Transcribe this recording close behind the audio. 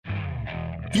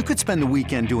You could spend the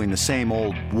weekend doing the same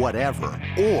old whatever,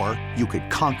 or you could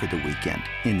conquer the weekend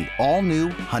in the all-new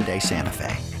Hyundai Santa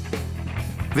Fe.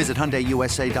 Visit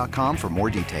HyundaiUSA.com for more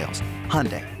details.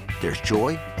 Hyundai, there's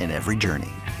joy in every journey.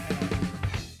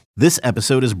 This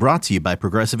episode is brought to you by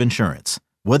Progressive Insurance.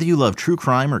 Whether you love true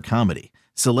crime or comedy,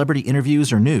 celebrity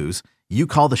interviews or news, you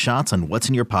call the shots on what's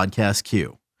in your podcast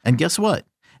queue. And guess what?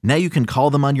 Now you can call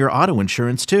them on your auto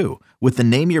insurance too with the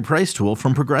Name Your Price tool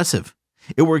from Progressive.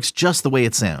 It works just the way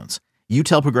it sounds. You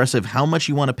tell Progressive how much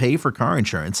you want to pay for car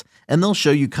insurance, and they'll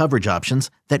show you coverage options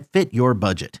that fit your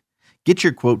budget. Get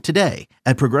your quote today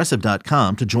at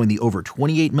Progressive.com to join the over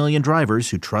 28 million drivers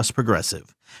who trust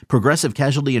Progressive. Progressive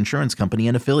Casualty Insurance Company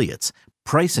and Affiliates.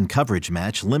 Price and coverage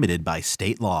match limited by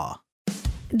state law.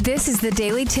 This is the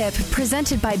Daily Tip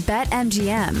presented by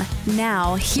BetMGM.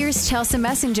 Now, here's Chelsea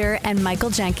Messenger and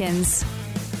Michael Jenkins.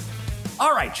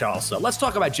 All right, Chelsea, let's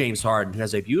talk about James Harden, who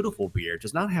has a beautiful beard,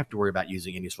 does not have to worry about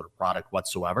using any sort of product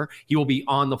whatsoever. He will be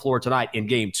on the floor tonight in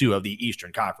Game 2 of the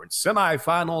Eastern Conference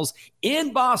semifinals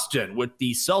in Boston with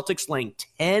the Celtics laying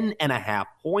 10.5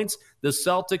 points. The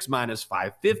Celtics minus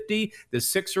 550. The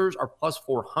Sixers are plus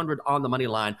 400 on the money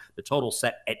line. The total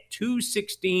set at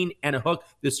 216 and a hook.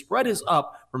 The spread is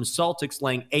up from Celtics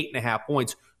laying 8.5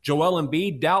 points. Joel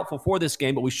Embiid doubtful for this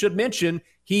game, but we should mention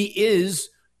he is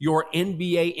your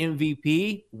NBA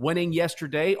MVP, winning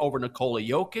yesterday over Nikola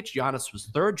Jokic. Giannis was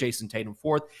third, Jason Tatum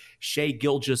fourth, Shai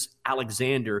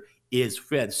Gilgeous-Alexander is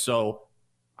fifth. So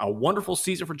a wonderful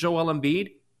season for Joel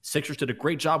Embiid. Sixers did a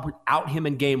great job without him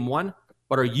in Game 1.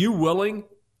 But are you willing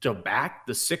to back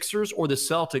the Sixers or the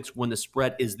Celtics when the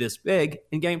spread is this big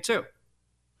in Game 2?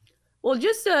 Well,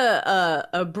 just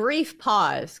a brief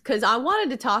pause, because I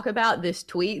wanted to talk about this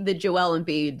tweet that Joel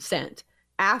Embiid sent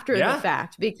after the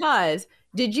fact, because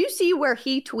did you see where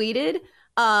he tweeted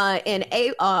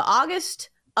in August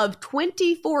of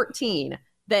 2014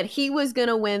 that he was going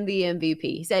to win the MVP?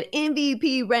 He said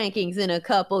MVP rankings in a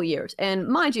couple years. And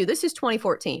mind you, this is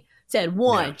 2014. Said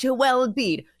 1, Joel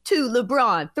Embiid, 2,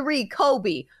 LeBron, 3,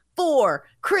 Kobe, 4,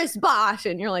 Chris Bosh.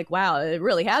 And you're like, wow, it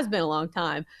really has been a long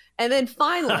time. And then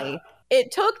finally,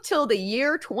 it took till the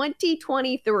year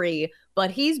 2023,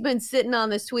 but he's been sitting on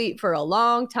this tweet for a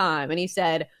long time. And he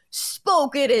said,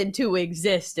 spoke it into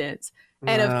existence.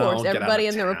 And of course, everybody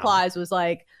in the replies was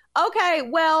like, okay,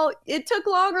 well, it took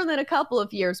longer than a couple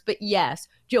of years, but yes,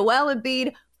 Joel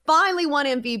Embiid finally won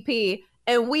MVP.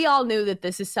 And we all knew that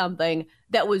this is something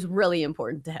that was really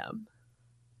important to him.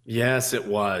 Yes, it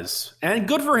was. And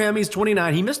good for him. He's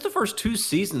 29. He missed the first 2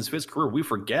 seasons of his career, we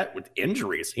forget, with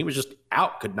injuries. He was just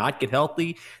out, could not get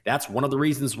healthy. That's one of the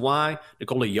reasons why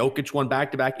Nikola Jokic won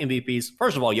back-to-back MVPs.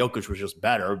 First of all, Jokic was just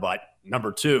better, but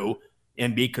number 2,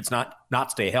 Embiid could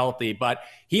not stay healthy. But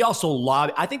he also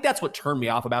lobbied. I think that's what turned me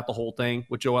off about the whole thing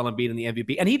with Joel Embiid and the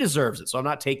MVP. And he deserves it, so I'm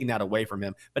not taking that away from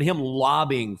him. But him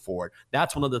lobbying for it,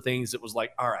 that's one of the things that was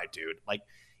like, all right, dude, like,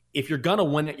 if you're going to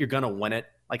win it, you're going to win it.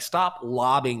 Like, stop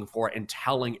lobbying for it and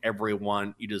telling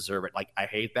everyone you deserve it. Like, I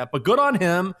hate that. But good on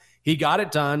him. He got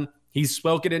it done. He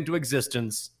spoke it into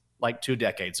existence like 2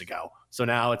 decades ago. So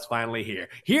now it's finally here.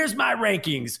 Here's my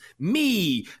rankings.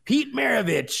 Me, Pete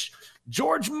Maravich,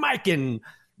 George Mikan,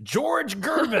 George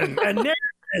Gervin, and there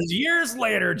it is. Years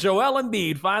later, Joel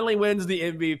Embiid finally wins the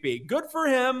MVP. Good for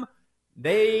him.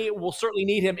 They will certainly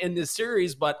need him in this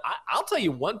series. But I'll tell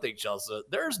you one thing, Chelsea.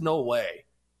 There's no way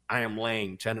I am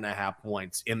laying 10.5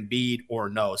 points, Embiid or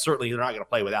no. Certainly they're not going to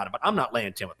play without it, but I'm not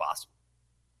laying 10 with Boston.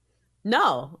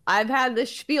 No, I've had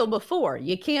this spiel before.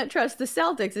 You can't trust the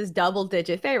Celtics as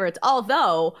double-digit favorites,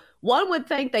 although one would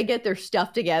think they get their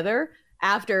stuff together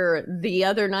after the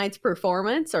other night's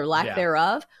performance or lack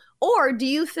thereof. Or do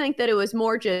you think that it was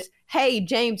more just, hey,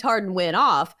 James Harden went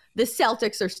off, the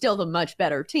Celtics are still the much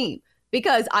better team?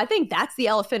 Because I think that's the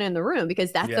elephant in the room,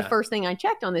 because that's the first thing I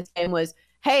checked on this game was,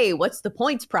 hey, what's the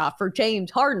points prop for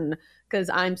James Harden? Because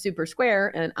I'm super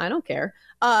square and I don't care.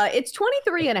 It's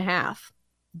 23.5.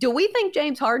 Do we think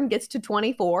James Harden gets to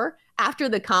 24 after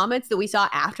the comments that we saw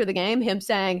after the game? Him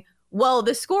saying, well,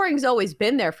 the scoring's always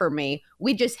been there for me.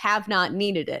 We just have not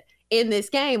needed it. In this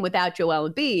game without Joel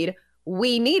Embiid,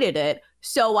 we needed it,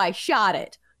 so I shot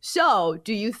it. So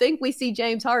do you think we see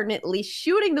James Harden at least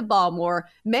shooting the ball more?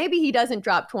 Maybe he doesn't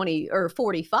drop 20 or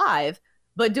 45,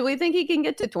 but do we think he can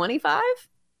get to 25?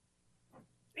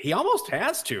 He almost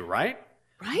has to, right?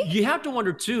 Right. You have to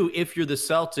wonder, too, if you're the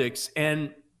Celtics,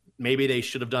 and maybe they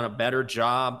should have done a better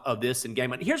job of this in Game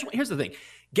 1. Here's the thing.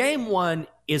 Game 1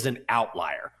 is an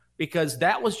outlier because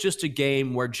that was just a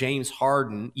game where James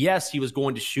Harden, yes, he was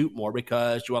going to shoot more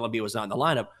because Joel Embiid was not in the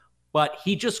lineup, but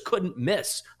he just couldn't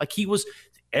miss. Like,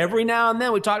 every now and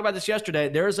then, we talked about this yesterday,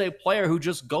 there's a player who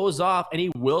just goes off and he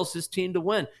wills his team to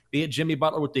win, be it Jimmy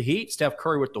Butler with the Heat, Steph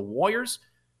Curry with the Warriors.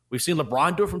 We've seen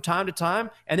LeBron do it from time to time.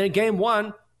 And then game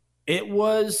one, it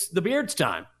was the Beard's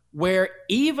time, where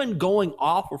even going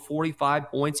off for 45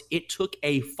 points, it took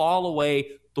a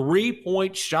fall-away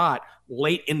 3-point shot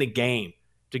late in the game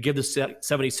to give the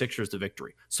 76ers the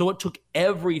victory. So it took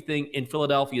everything in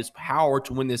Philadelphia's power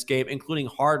to win this game, including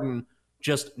Harden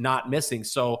just not missing.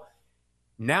 So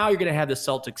now you're going to have the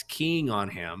Celtics keying on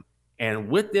him, and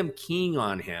with them keying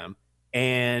on him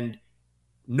and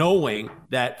knowing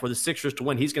that for the Sixers to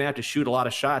win, he's going to have to shoot a lot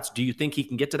of shots. Do you think he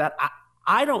can get to that?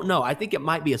 I don't know. I think it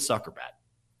might be a sucker bet.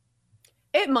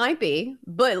 It might be,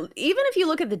 but even if you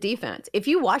look at the defense, if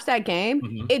you watch that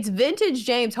game, it's vintage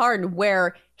James Harden,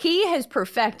 where he has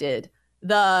perfected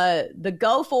the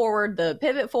go forward, the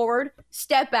pivot forward,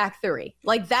 step back three.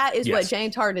 Like that is what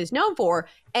James Harden is known for.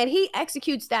 And he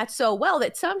executes that so well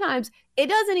that sometimes it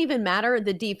doesn't even matter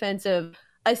the defensive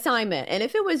assignment. And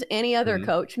if it was any other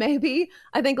coach, maybe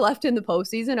I think left in the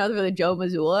postseason other than Joe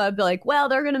Mazzulla, I'd be like, well,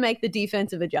 they're going to make the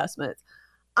defensive adjustments.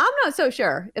 I'm not so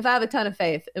sure if I have a ton of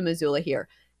faith in Mazzulla here.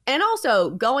 And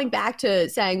also going back to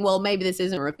saying, well, maybe this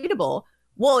isn't repeatable.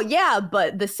 Well, yeah,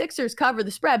 but the Sixers cover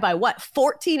the spread by what,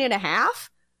 14.5?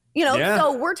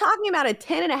 So we're talking about a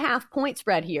 10.5 point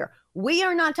spread here. We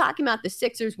are not talking about the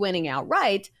Sixers winning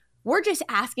outright. We're just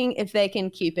asking if they can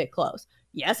keep it close.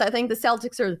 Yes, I think the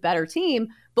Celtics are the better team,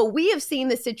 but we have seen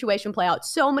this situation play out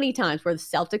so many times where the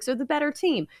Celtics are the better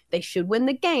team. They should win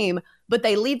the game, but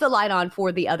they leave the light on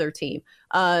for the other team.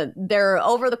 They're,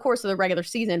 over the course of the regular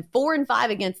season, 4-5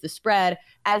 against the spread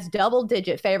as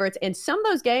double-digit favorites, and some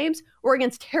of those games were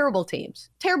against terrible teams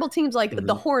like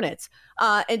the Hornets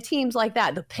and teams like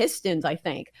that, the Pistons, I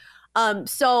think.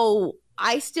 So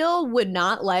I still would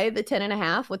not lay the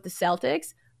 10.5 with the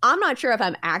Celtics. I'm not sure if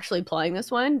I'm actually playing this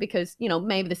one because,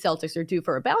 maybe the Celtics are due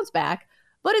for a bounce back.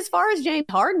 But as far as James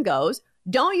Harden goes,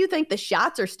 don't you think the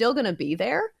shots are still going to be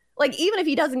there? Like, even if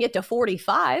he doesn't get to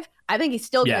 45, I think he's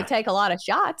still going to take a lot of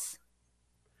shots.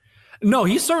 No,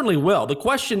 he certainly will. The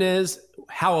question is,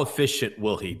 how efficient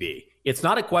will he be? It's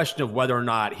not a question of whether or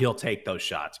not he'll take those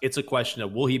shots. It's a question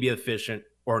of, will he be efficient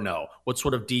or no? What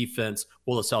sort of defense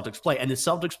will the Celtics play? And the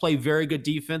Celtics play very good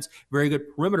defense, very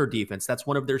good perimeter defense. That's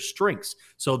one of their strengths.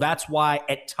 So that's why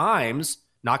at times,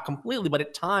 not completely, but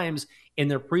at times in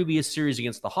their previous series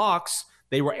against the Hawks,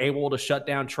 they were able to shut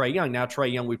down Trae Young. Now,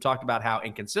 Trae Young, we've talked about how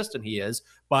inconsistent he is,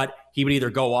 but he would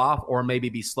either go off or maybe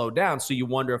be slowed down. So you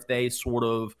wonder if they sort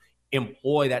of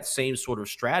employ that same sort of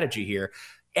strategy here.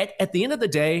 At the end of the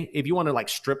day, if you want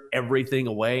to strip everything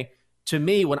away, to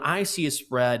me, when I see a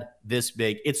spread this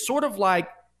big, it's sort of like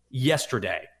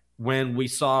yesterday when we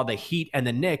saw the Heat and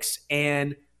the Knicks,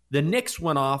 and the Knicks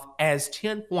went off as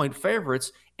 10-point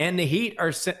favorites, and the Heat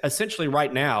are essentially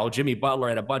right now, Jimmy Butler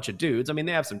and a bunch of dudes. I mean,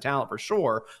 they have some talent for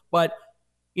sure, but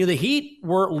the Heat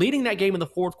were leading that game in the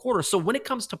fourth quarter. So when it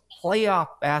comes to playoff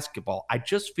basketball, I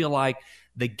just feel like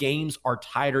the games are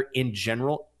tighter in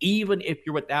general, even if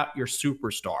you're without your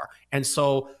superstar. And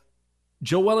so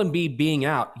Joel Embiid being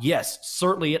out, yes,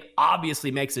 certainly it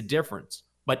obviously makes a difference.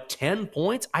 But 10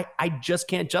 points, I just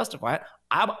can't justify it.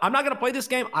 I'm not going to play this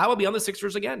game. I will be on the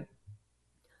Sixers again.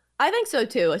 I think so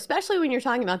too, especially when you're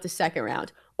talking about the second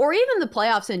round or even the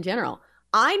playoffs in general.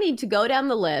 I need to go down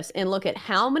the list and look at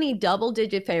how many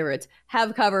double-digit favorites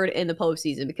have covered in the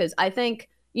postseason, because I think,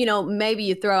 maybe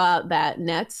you throw out that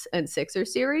Nets and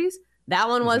Sixers series. That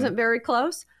one wasn't very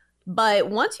close. But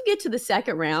once you get to the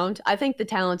second round, I think the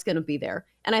talent's going to be there.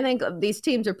 And I think these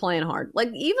teams are playing hard.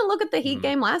 Even look at the Heat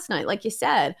game last night, like you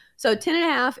said. So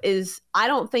 10.5 is, I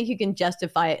don't think you can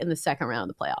justify it in the second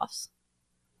round of the playoffs.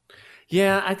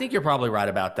 Yeah, I think you're probably right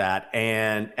about that.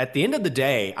 And at the end of the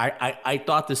day, I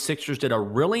thought the Sixers did a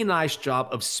really nice job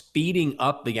of speeding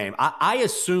up the game. I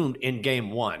assumed in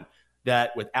game one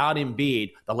that without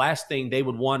Embiid, the last thing they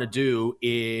would want to do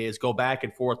is go back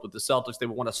and forth with the Celtics. They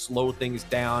would want to slow things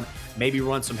down, maybe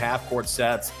run some half-court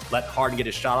sets, let Harden get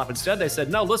his shot off. Instead, they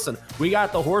said, no, listen, we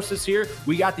got the horses here.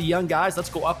 We got the young guys. Let's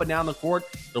go up and down the court.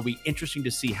 It'll be interesting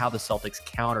to see how the Celtics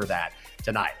counter that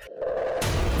tonight.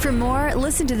 For more,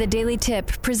 listen to the Daily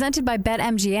Tip presented by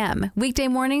BetMGM. Weekday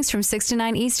mornings from 6 to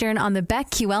 9 Eastern on the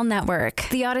BetQL network,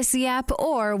 the Odyssey app,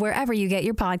 or wherever you get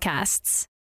your podcasts.